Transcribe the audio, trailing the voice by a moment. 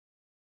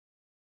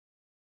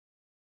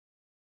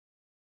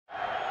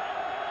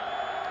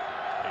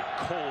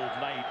cold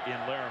night in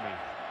Laramie.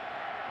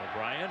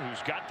 O'Brien,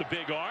 who's got the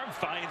big arm,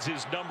 finds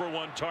his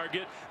 #1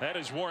 target. That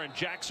is Warren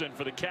Jackson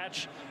for the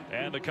catch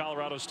and the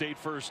Colorado State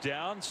first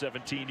down.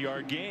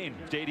 17-yard gain.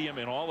 Stadium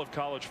in all of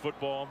college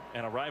football,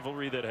 and a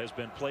rivalry that has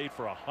been played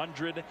for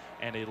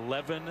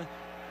 111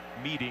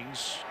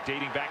 meetings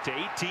dating back to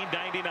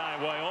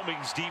 1899.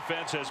 Wyoming's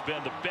defense has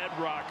been the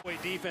bedrock.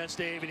 Defense,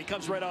 Dave, and he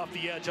comes right off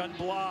the edge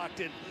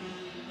unblocked, and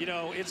you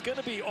know it's going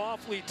to be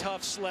awfully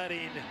tough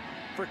sledding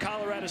for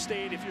Colorado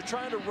State if you're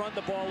trying to run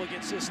the ball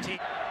against this team.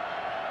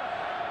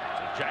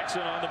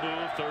 Jackson on the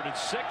move, 3rd and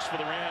 6 for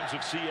the Rams of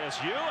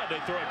CSU, and they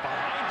throw it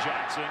behind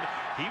Jackson.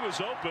 He was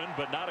open,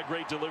 but not a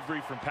great delivery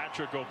from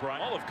Patrick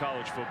O'Brien. All of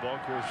college football,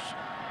 of course,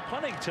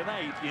 punting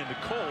tonight in the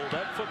cold.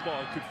 That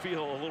football could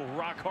feel a little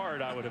rock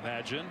hard, I would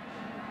imagine.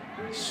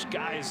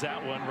 Skies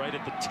that one right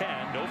at the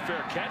 10. No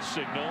fair catch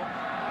signal,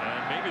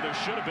 and maybe there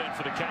should have been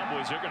for the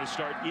Cowboys. They're going to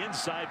start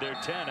inside their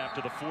 10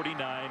 after the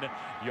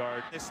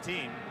 49-yard. This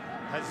team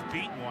has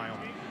beaten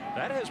Wyoming.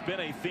 That has been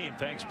a theme.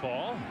 Thanks,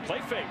 Paul. Play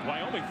fake.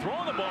 Wyoming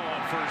throwing the ball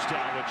on first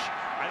down, which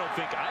I don't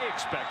think I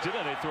expected,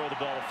 and they throw the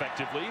ball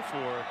effectively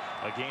for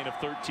a gain of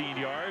 13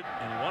 yards.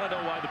 And you want to know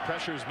why the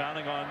pressure is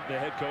mounting on the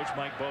head coach,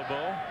 Mike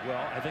Bobo?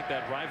 Well, I think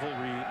that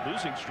rivalry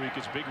losing streak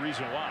is a big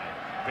reason why.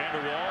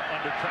 Vanderwall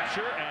under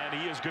pressure, and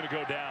he is going to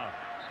go down.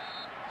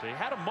 So he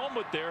had a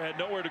moment there, had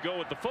nowhere to go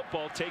with the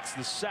football, takes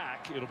the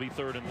sack. It'll be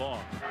 3rd and long.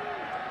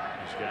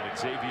 He's got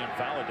Xavier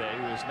Valladay,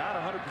 who is not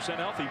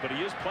 100% healthy, but he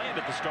is playing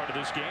at the start of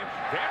this game.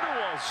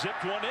 Vanderwall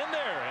zipped one in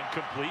there and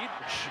complete.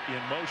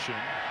 In motion.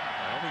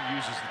 Wyoming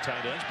uses the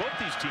tight ends. Both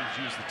these teams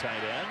use the tight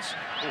ends.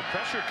 A little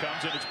pressure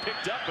comes and it's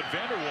picked up, but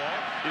Vanderwall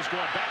is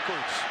going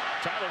backwards.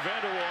 Tyler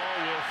Vanderwall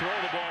will throw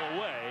the ball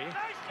away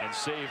and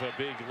save a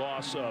big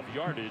loss of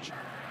yardage.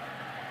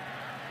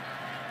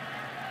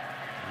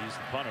 He's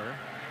the punter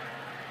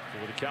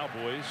for the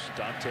Cowboys.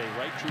 Dante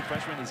Wright, true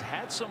freshman, has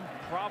had some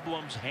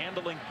problems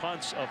handling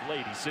punts of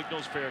late. He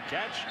signals fair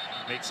catch,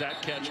 makes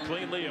that catch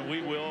cleanly, and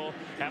we will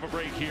have a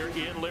break here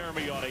in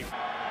Laramie on a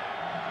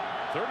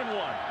 3rd and 1.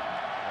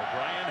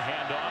 O'Brien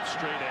handoff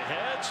straight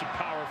ahead. Some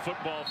power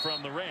football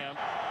from the Ram.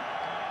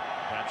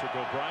 Patrick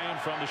O'Brien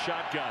from the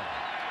shotgun.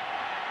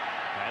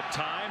 At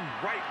time,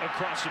 right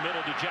across the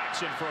middle to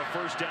Jackson for a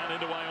first down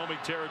into Wyoming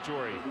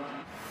territory.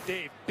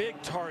 Dave, big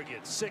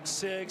target,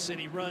 6'6", and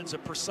he runs a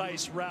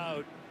precise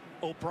route.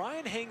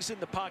 O'Brien hangs in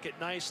the pocket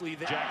nicely.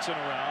 Jackson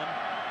around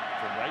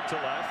from right to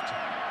left.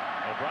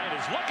 O'Brien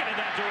is looking in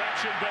that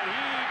direction, but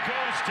he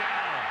goes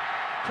down.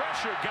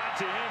 Pressure got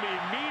to him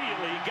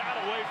immediately. He got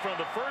away from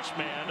the first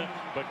man,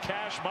 but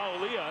Cash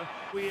Maulia.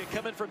 We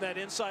coming from that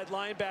inside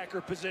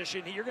linebacker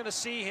position. You're going to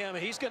see him.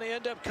 He's going to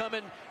end up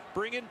coming,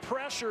 bringing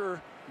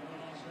pressure.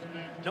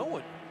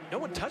 No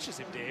one touches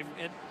him, Dave.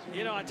 And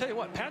you know, I tell you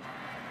what, Pat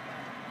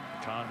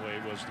Conway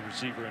was the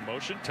receiver in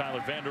motion.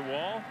 Tyler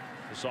Vanderwall,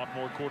 the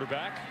sophomore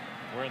quarterback,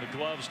 wearing the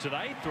gloves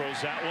tonight,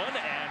 throws that one,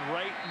 and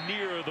right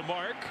near the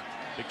mark,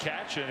 the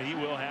catch, and he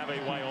will have a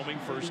Wyoming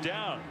first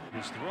down.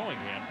 His throwing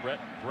hand, Brett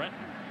Brenton,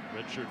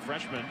 redshirt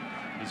freshman,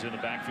 is in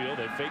the backfield.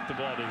 They fake the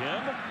ball to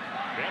him.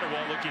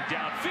 Vanderwall looking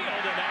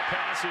downfield, and that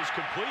pass is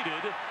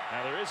completed.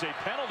 Now there is a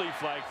penalty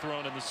flag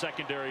thrown in the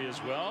secondary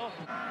as well.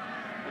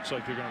 Looks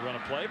like they're going to run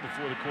a play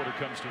before the quarter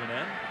comes to an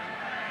end.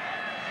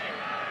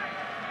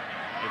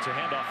 It's a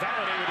handoff.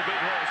 Valladay with a big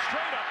hole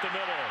straight up the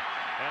middle.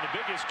 And the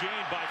biggest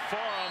gain by far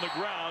on the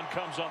ground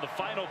comes on the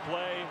final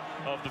play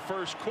of the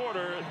first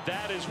quarter.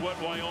 That is what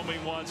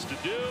Wyoming wants to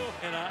do.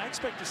 And I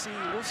expect to see,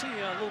 we'll see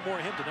a little more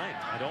of him tonight.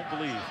 I don't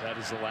believe that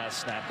is the last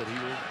snap that he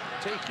will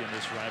take in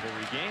this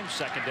rivalry game.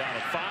 2nd down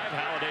at 5.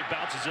 Valladay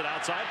bounces it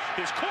outside.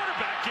 His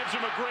quarterback gives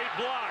him a great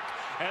block.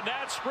 And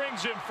that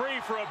springs him free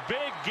for a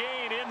big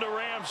gain into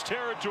Rams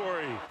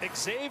territory.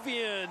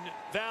 Xavier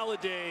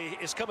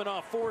Valladay is coming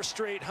off 4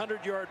 straight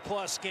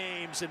 100-yard-plus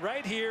games. And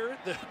right here,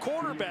 the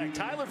quarterback,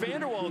 Tyler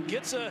Vanderwall,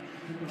 gets a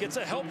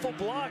helpful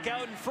block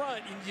out in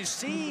front. And you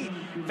see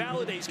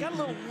Valladay, he's got a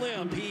little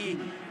limp. He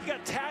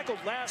got tackled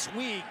last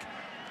week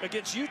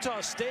against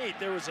Utah State.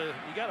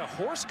 He got a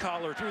horse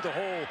collar through the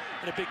hole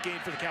in a big game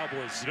for the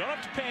Cowboys. You don't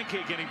have to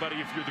pancake anybody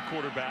if you're the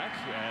quarterback.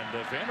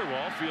 And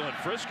Vanderwall feeling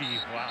frisky.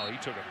 Wow, he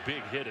took a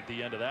big hit at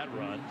the end of that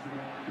run.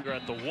 They're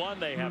at the 1.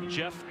 They have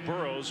Jeff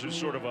Burrows, who's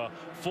sort of a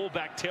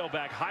fullback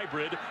tailback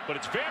hybrid, but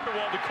it's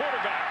Vanderwall, the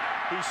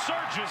quarterback, who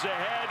surges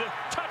ahead.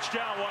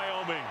 Touchdown,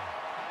 Wyoming.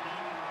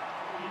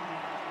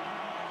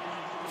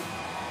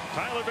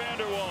 Tyler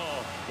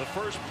Vanderwall, the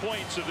first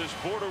points of this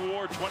Border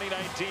War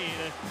 2019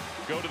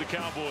 go to the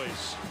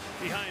Cowboys.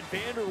 Behind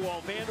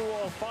Vanderwall,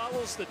 Vanderwall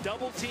follows the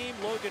double team.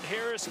 Logan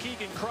Harris,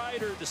 Keegan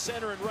Kreider, the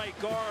center and right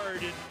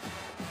guard, and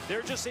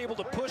they're just able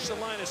to push the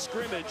line of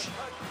scrimmage.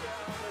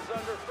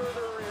 Under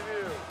further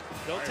review.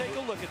 They'll take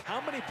a look at how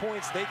many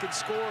points they can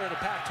score in a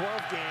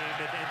Pac-12 game,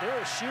 and they're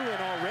a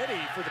shoe-in already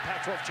for the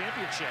Pac-12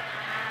 championship.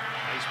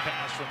 Nice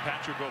pass from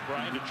Patrick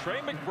O'Brien to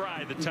Trey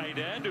McBride, the tight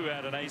end, who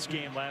had a nice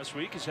game last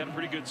week. He's had a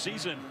pretty good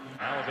season.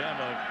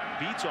 Alabama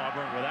beats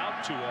Auburn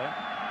without Tua.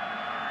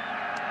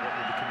 What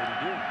would the committee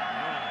do?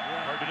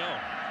 Hard to know.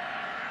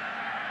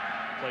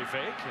 Play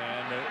play fake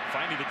and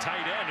finding the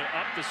tight end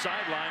up the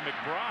sideline.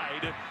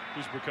 McBride,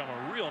 who's become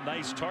a real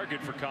nice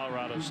target for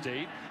Colorado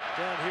State.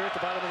 Down here at the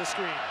bottom of the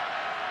screen.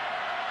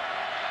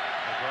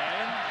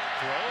 O'Brien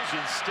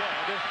throws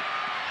instead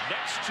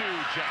next to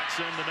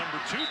Jackson, the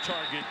 #2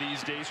 target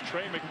these days.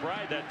 Trey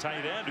McBride, that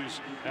tight end, who's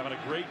having a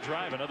great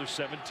drive, another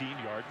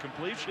 17-yard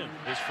completion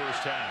this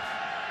first half.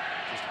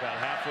 Just about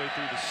halfway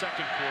through the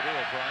second quarter,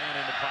 O'Brien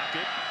in the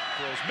pocket,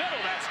 throws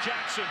middle. That's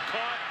Jackson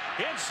caught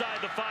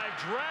inside the 5,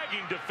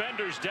 dragging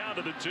defenders down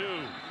to the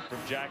 2 from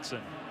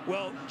Jackson.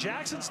 Well,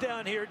 Jackson's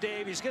down here,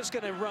 Dave. He's just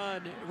going to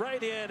run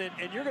right in,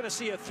 and you're going to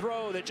see a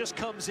throw that just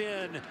comes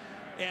in.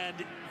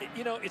 And,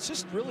 you know, it's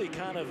just really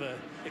kind of a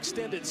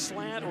extended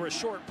slant or a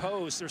short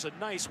post. There's a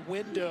nice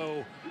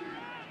window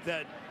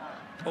that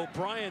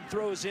O'Brien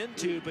throws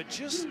into, but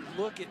just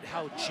look at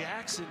how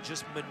Jackson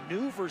just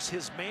maneuvers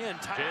his man.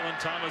 Jalen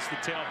Thomas, the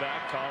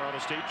tailback. Colorado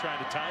State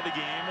trying to tie the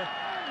game.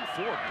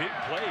 4 big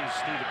plays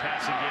through the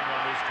passing game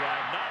on this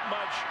drive. Not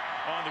much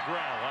on the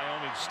ground.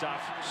 Wyoming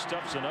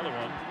stuffs another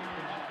one.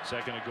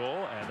 Second and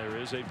goal, and there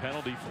is a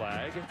penalty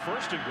flag.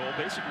 First and goal,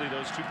 basically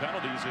those 2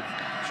 penalties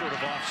have sort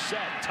of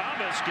offset.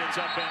 Thomas gets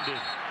upended.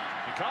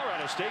 And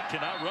Colorado State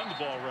cannot run the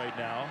ball right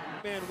now.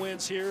 Man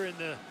wins here in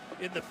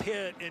the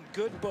pit, and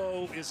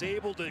Goodbow is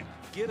able to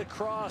get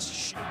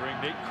across. Bring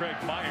Nate Craig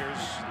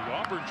Myers, the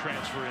Auburn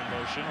transfer, in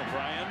motion.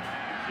 O'Brien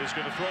is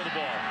going to throw the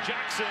ball.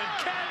 Jackson,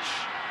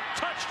 catch,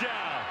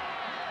 touchdown.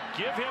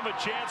 Give him a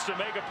chance to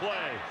make a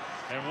play.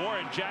 And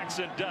Warren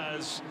Jackson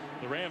does.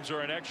 The Rams are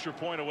an extra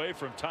point away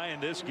from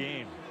tying this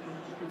game.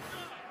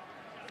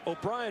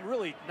 O'Brien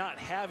really not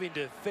having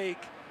to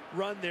fake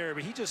run there,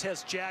 but he just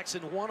has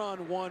Jackson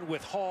one-on-one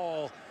with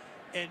Hall.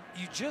 And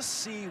you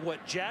just see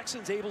what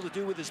Jackson's able to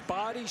do with his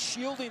body,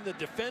 shielding the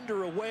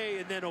defender away,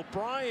 and then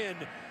O'Brien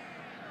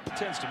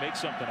tends to make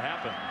something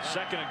happen.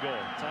 Second and goal.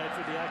 Tied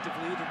for the active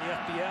lead in the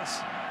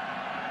FBS.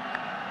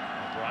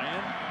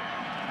 O'Brien,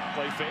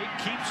 play fake,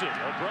 keeps it.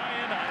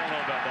 O'Brien, I don't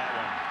know about that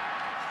one.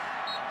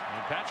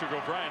 And Patrick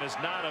O'Brien is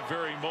not a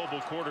very mobile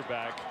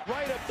quarterback.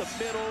 Right up the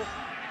middle,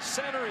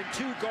 center and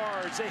 2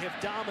 guards. They have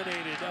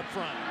dominated up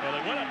front. Well,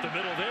 they went up the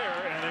middle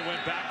there, and they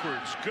went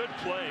backwards. Good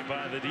play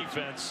by the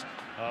defense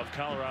of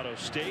Colorado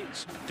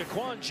State.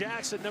 Daquan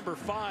Jackson,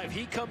 #5.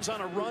 He comes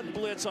on a run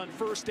blitz on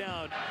first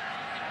down.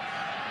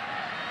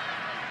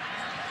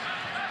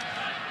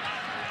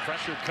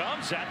 Pressure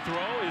comes. That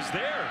throw is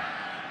there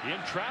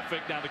in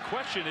traffic. Now the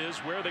question is,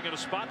 where are they going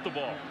to spot the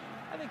ball?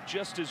 I think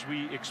just as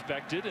we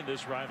expected in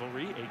this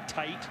rivalry, a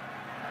tight,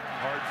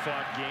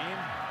 hard-fought game,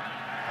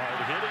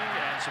 hard hitting,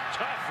 and some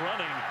tough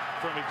running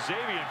from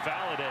Xavier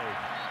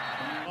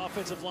Valladay.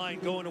 Offensive line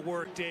going to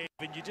work, Dave,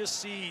 and you just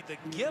see the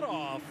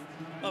get-off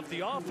of the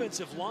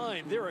offensive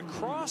line. They're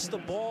across the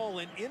ball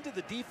and into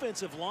the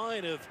defensive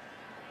line of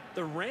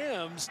the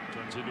Rams.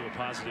 Turns into a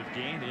positive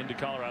gain into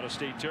Colorado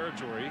State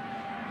territory.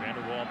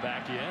 Vanderwall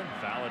back in.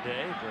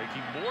 Valladay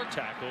breaking more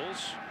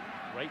tackles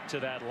right to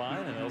that line,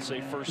 and they'll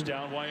say first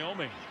down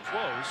Wyoming.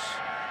 Close.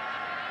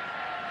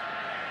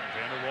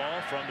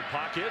 Vanderwall from the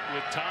pocket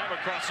with time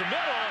across the middle,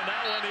 and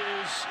that one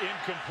is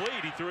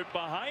incomplete. He threw it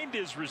behind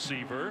his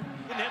receiver.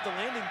 Didn't have the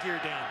landing gear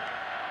down.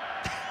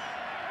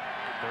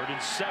 3rd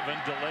and 7,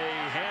 delay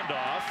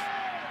handoff,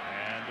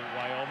 and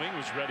Wyoming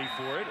was ready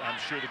for it. I'm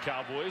sure the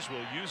Cowboys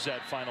will use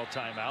that final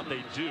timeout.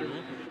 They do.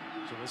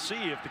 So we'll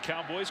see if the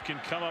Cowboys can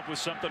come up with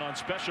something on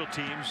special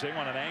teams. They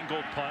want an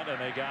angled punt,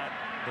 and they got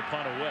the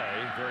punt away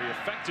very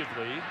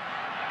effectively.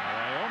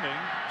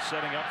 Wyoming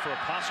setting up for a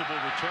possible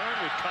return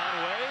with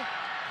Conway.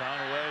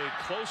 Conway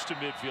close to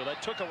midfield.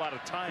 That took a lot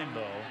of time,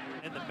 though.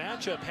 And the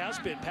matchup has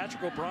been,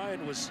 Patrick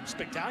O'Brien was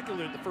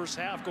spectacular in the first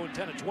half, going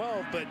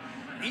 10-12, but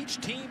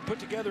each team put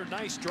together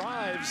nice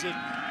drives and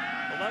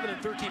 11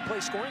 and 13 play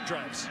scoring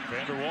drives.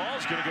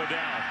 Vanderwall's going to go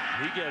down.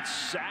 He gets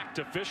sacked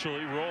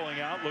officially,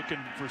 rolling out, looking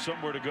for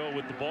somewhere to go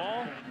with the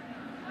ball.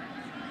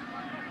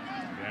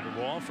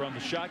 Vanderwall from the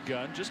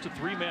shotgun, just a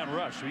 3-man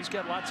rush. So he's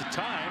got lots of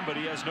time, but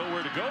he has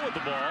nowhere to go with the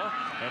ball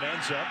and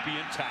ends up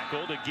being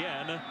tackled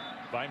again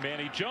by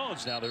Manny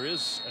Jones. Now there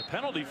is a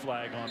penalty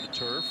flag on the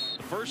turf.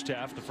 The first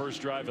half, the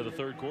first drive of the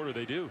 3rd quarter,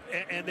 they do.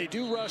 And they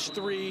do rush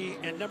 3,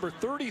 and number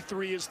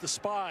 33 is the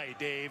spy,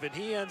 Dave, and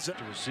he ends up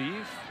to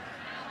receive.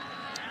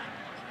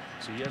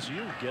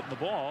 CSU getting the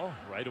ball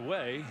right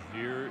away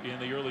here in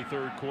the early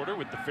 3rd quarter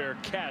with the fair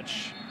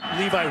catch.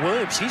 Levi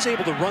Williams, he's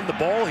able to run the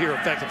ball here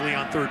effectively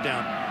on 3rd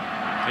down.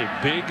 A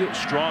big,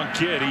 strong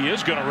kid. He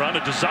is going to run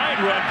a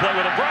design run play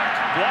with a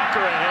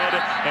blocker ahead,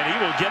 and he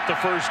will get the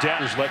first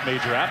down. Just let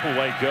Major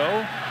Applewhite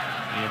go.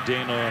 He and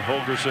Dana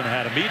Holgerson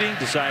had a meeting,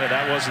 decided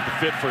that wasn't the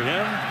fit for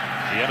him.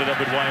 He ended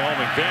up at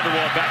Wyoming.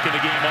 Vanderwall back in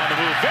the game on the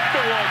move.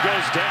 Vanderwall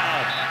goes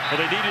down.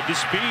 Well, they needed the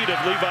speed of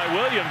Levi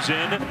Williams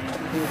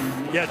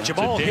in. Yeah,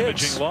 Jamal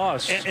Hicks.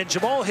 Loss. And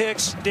Jamal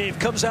Hicks, Dave,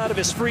 comes out of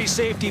his free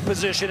safety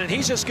position, and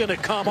he's just going to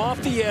come off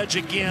the edge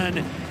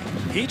again.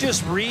 He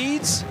just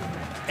reads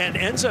and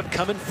ends up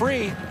coming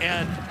free.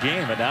 And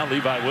now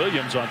Levi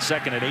Williams on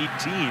 2nd and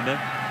 18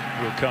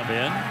 will come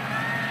in.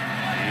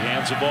 He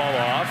hands the ball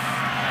off.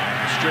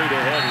 And the straight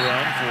ahead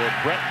run for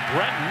Brett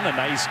Breton. A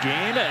nice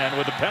gain, and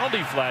with a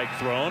penalty flag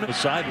thrown, the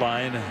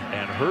sideline,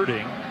 and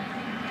Herding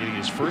getting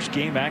his first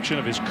game action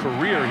of his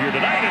career here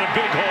tonight, in a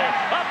big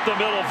hole up the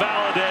middle.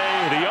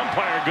 Valladay, the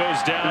umpire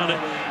goes down.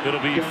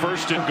 It'll be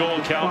 1st and goal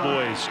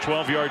Cowboys.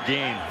 12-yard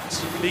gain.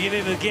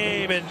 Beginning of the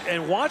game,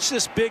 and watch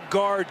this big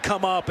guard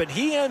come up, and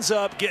he ends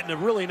up getting a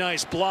really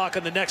nice block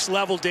on the next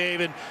level, Dave.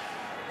 And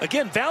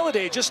again,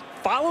 Valladay just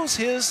follows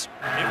his.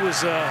 It was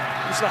the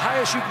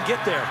highest you can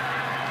get there.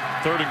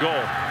 3rd and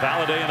goal.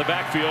 Valladay in the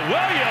backfield.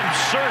 Williams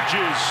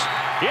surges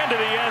into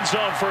the end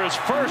zone for his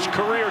first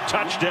career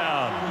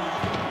touchdown.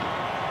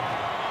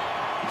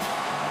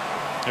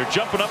 They're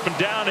jumping up and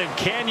down in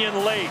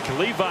Canyon Lake.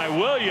 Levi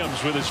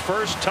Williams with his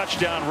first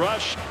touchdown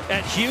rush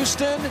at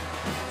Houston.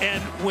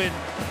 And when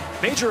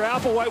Major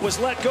Applewhite was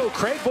let go,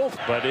 Craig Bolt.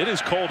 But it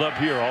is cold up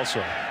here also.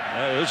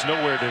 There's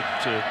nowhere to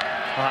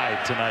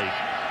hide tonight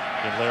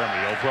in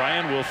Laramie.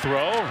 O'Brien will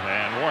throw,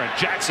 and Warren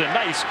Jackson,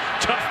 nice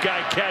tough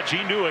guy catch.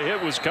 He knew a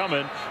hit was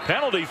coming.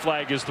 Penalty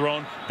flag is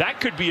thrown.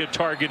 That could be a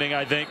targeting,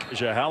 I think.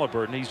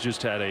 Halliburton, he's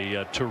just had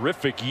a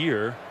terrific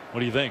year. What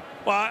do you think?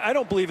 Well, I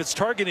don't believe it's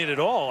targeting at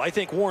all. I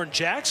think Warren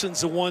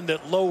Jackson's the one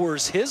that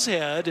lowers his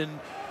head, and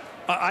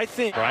I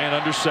think Bryant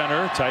under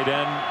center, tight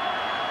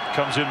end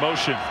comes in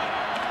motion,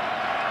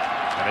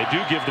 and they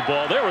do give the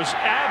ball. There was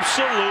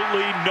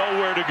absolutely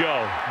nowhere to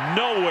go,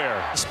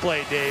 nowhere.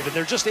 Display, Dave, and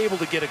they're just able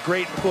to get a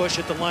great push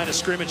at the line of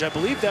scrimmage. I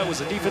believe that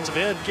was a defensive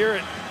end,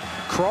 Garrett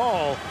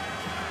Crawl,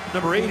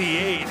 number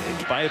 88.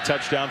 By a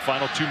touchdown,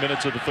 final 2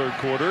 minutes of the 3rd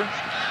quarter.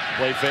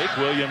 Play fake.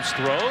 Williams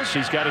throws.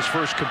 He's got his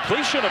first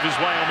completion of his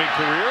Wyoming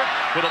career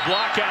with a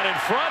block out in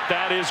front.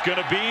 That is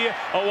going to be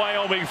a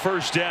Wyoming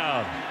 1st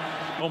down.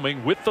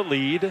 Wyoming with the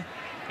lead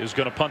is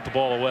going to punt the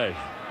ball away.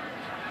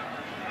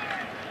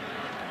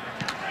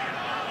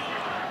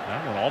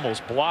 That one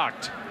almost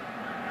blocked.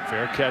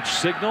 Fair catch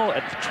signal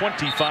at the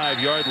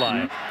 25-yard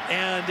line.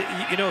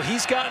 And, you know,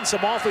 he's gotten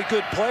some awfully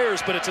good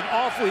players, but it's an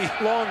awfully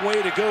long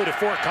way to go to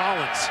Fort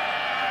Collins.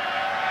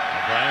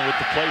 O'Brien with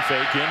the play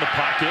fake in the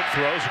pocket,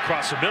 throws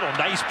across the middle.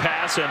 Nice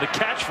pass and the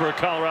catch for a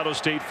Colorado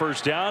State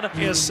 1st down.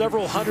 He has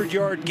several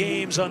 100-yard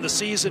games on the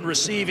season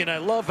receiving. I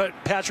love how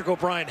Patrick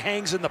O'Brien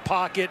hangs in the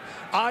pocket,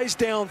 eyes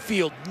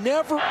downfield,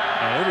 never.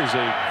 And it is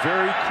a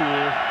very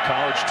cool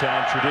college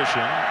town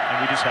tradition,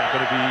 and we just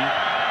happened to be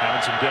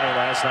having some dinner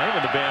last night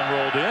when the band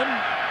rolled in.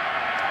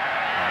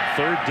 On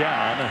 3rd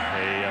down,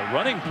 a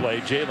running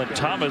play. Jalen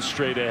Thomas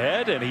straight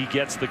ahead, and he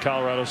gets the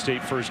Colorado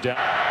State 1st down.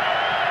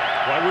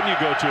 Why wouldn't you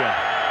go to him?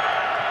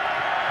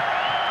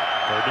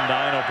 3rd and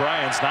 9.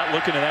 O'Brien's not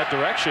looking in that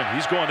direction.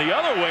 He's going the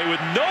other way with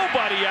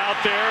nobody out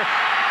there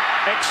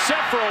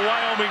except for a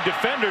Wyoming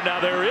defender. Now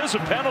there is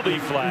a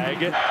penalty flag.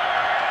 Dante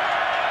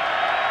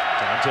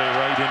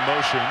Wright in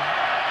motion.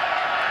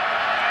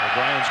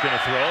 O'Brien's going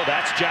to throw.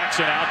 That's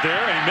Jackson out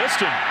there, and he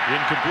missed him.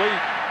 Incomplete.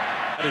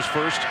 His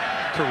first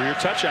career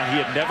touchdown.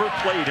 He had never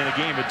played in a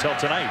game until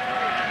tonight.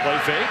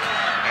 Play fake,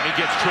 and he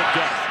gets tripped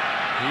up.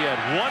 He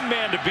had one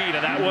man to beat,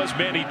 and that was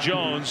Manny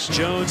Jones.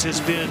 Jones has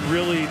been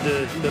really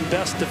the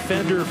best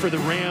defender for the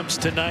Rams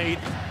tonight.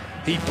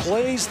 He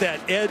plays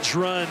that edge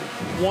run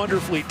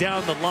wonderfully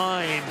down the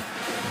line.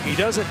 He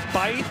doesn't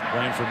bite.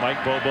 Playing for Mike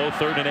Bobo,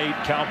 3rd and 8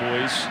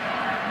 Cowboys.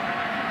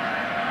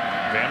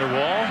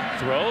 Vanderwall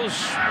throws.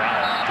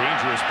 Wow,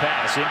 dangerous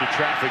pass into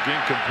traffic,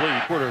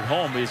 incomplete. Quarter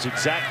home is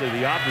exactly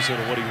the opposite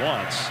of what he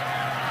wants.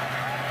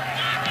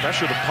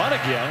 Pressure the punt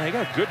again. They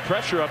got good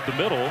pressure up the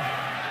middle.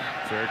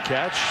 Fair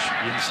catch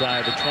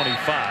inside the 25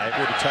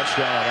 with a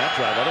touchdown on that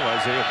drive.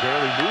 Otherwise, they have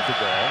barely moved the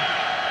ball.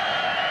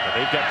 But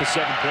they've got the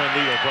 7-point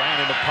lead. O'Brien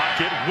in the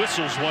pocket,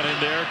 whistles one in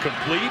there,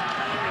 complete.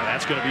 And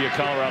that's going to be a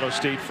Colorado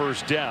State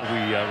 1st down.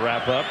 We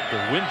wrap up.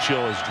 The wind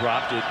chill has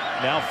dropped. It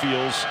now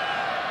feels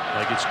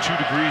like it's 2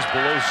 degrees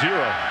below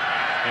zero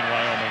in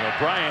Wyoming.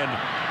 O'Brien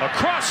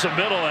across the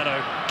middle, and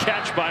a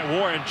catch by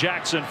Warren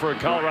Jackson for a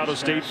Colorado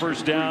State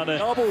 1st down.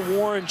 Double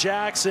Warren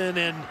Jackson,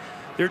 and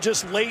they're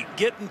just late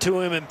getting to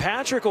him, and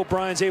Patrick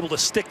O'Brien's able to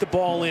stick the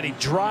ball in. He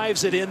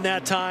drives it in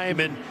that time,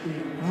 and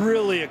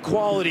really a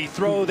quality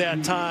throw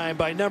that time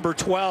by number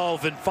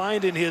 12, and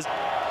finding his.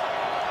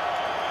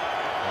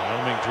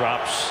 Wyoming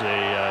drops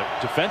a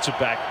defensive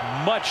back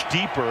much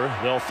deeper.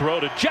 They'll throw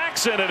to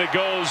Jackson, and it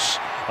goes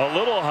a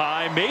little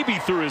high, maybe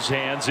through his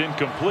hands,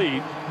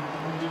 incomplete.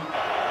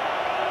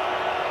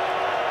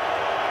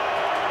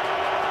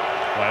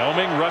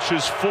 Wyoming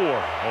rushes 4.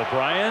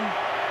 O'Brien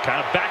kind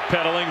of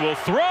backpedaling, will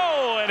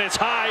throw, and it's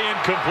high,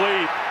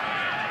 incomplete.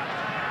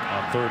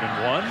 On 3rd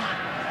and 1.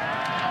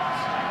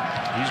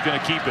 He's going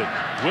to keep it.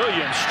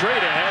 Williams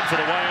straight ahead for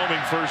the Wyoming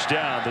 1st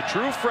down. The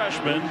true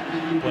freshman,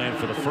 playing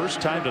for the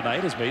first time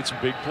tonight, has made some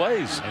big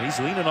plays, and he's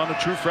leaning on the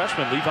true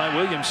freshman. Levi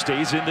Williams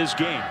stays in this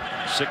game.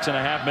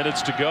 6.5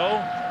 minutes to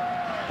go.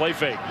 Play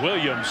fake.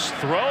 Williams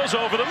throws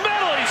over the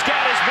middle. He's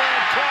got his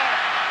man caught.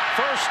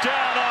 1st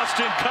down,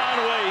 Austin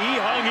Conway. He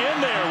hung in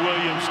there,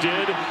 Williams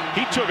did.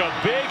 He took a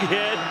big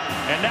hit,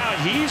 and now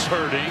he's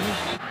hurting.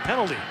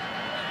 Penalty.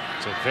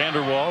 So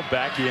Vanderwall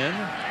back in.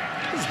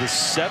 This is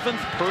the 7th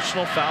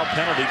personal foul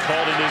penalty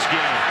called in this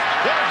game.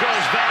 There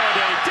goes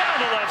Valladay down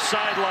the left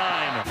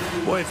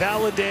sideline. Boy,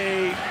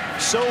 Valladay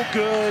so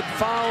good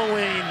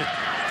following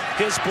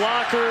his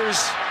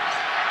blockers.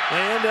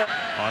 And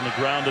on the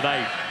ground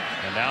tonight.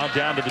 And now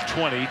down to the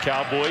 20.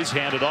 Cowboys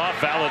hand it off.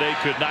 Valladay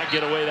could not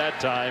get away that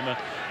time.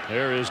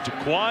 There is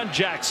Daquan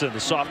Jackson, the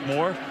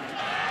sophomore.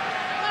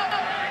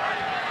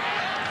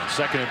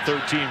 Second and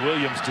 13.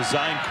 Williams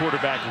design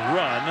quarterback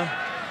run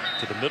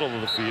to the middle of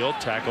the field,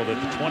 tackled at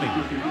the 20.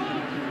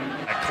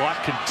 That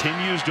clock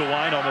continues to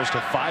wind. Almost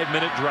a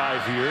 5-minute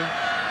drive here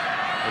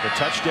with a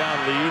touchdown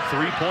lead.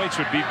 3 points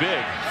would be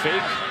big.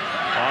 Fake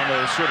on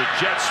the sort of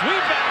jet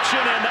sweep action,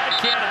 and that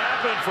can't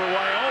happen for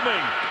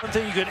Wyoming. One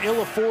thing you can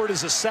ill afford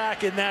is a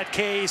sack in that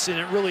case, and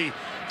it really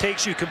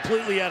takes you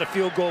completely out of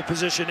field goal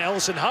position.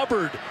 Ellison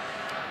Hubbard,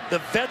 the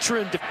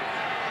veteran.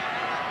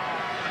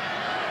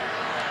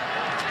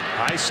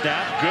 High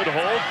snap, good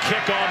hold,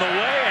 kick on the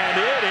way, and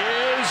it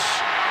is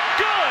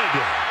good.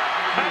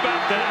 How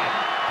about that?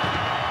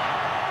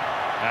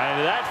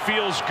 And that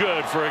feels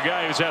good for a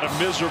guy who's had a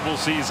miserable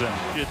season.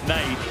 Good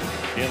night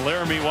in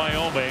Laramie,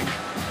 Wyoming.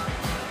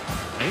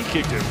 And he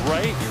kicked it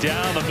right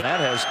down the middle. That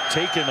has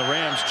taken the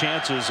Rams'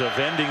 chances of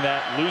ending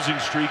that losing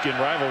streak in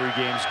rivalry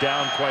games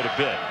down quite a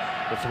bit.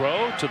 The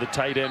throw to the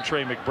tight end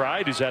Trey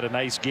McBride, who's had a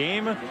nice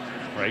game.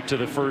 Right to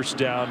the first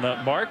down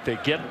mark. They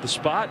get the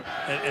spot.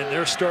 And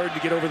they're starting to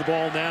get over the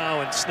ball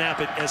now and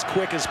snap it as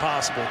quick as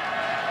possible.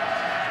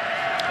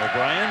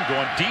 O'Brien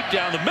going deep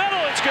down the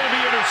middle. It's going to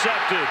be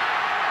intercepted.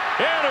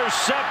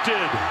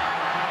 Intercepted.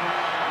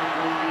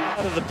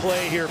 Out of the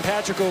play here,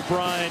 Patrick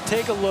O'Brien.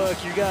 Take a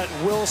look. You got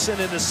Wilson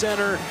in the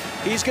center.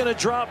 He's going to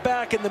drop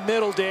back in the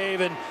middle,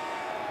 Dave. And,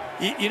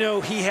 you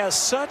know, he has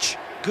such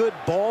good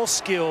ball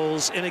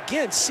skills. And,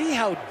 again, see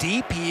how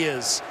deep he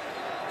is.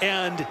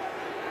 And,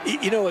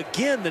 you know,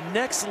 again, the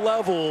next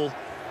level,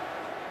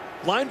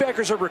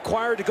 linebackers are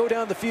required to go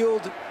down the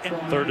field. And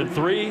 3rd and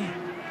 3.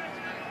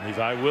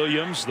 Levi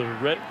Williams, the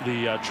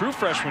true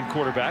freshman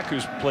quarterback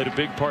who's played a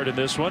big part in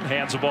this one,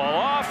 hands the ball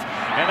off,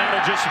 and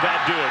that'll just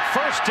about do it.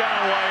 First down,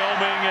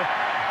 Wyoming.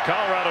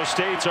 Colorado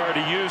State's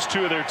already used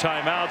 2 of their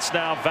timeouts.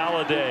 Now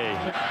Valladay.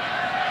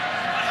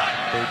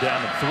 3rd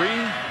down and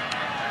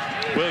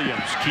 3.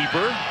 Williams,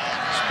 keeper,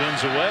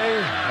 spins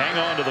away,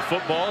 hang on to the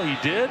football. He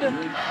did. This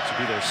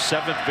will be their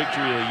 7th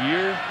victory of the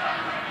year.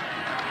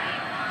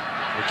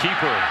 The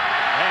keeper,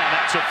 and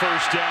that's a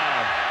first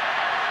down.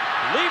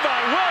 Levi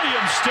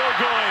Williams still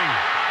going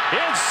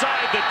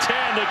inside the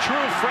 10, the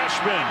true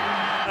freshman.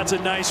 That's a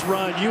nice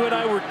run. You and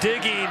I were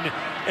digging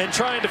and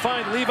trying to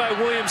find Levi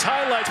Williams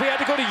highlights. We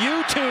had to go to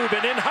YouTube,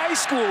 and in high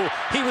school,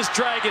 he was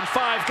dragging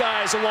 5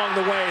 guys along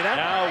the way.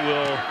 Now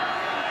we'll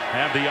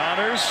have the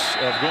honors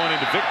of going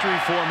into victory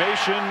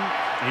formation.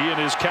 He and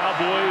his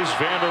Cowboys.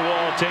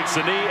 Vanderwall takes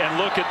the knee,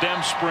 and look at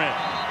them sprint.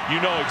 You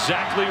know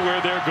exactly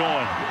where they're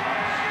going.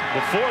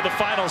 Before the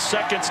final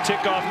seconds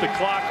tick off the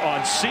clock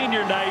on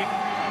senior night,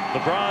 the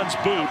bronze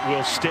boot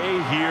will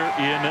stay here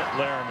in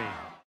Laramie.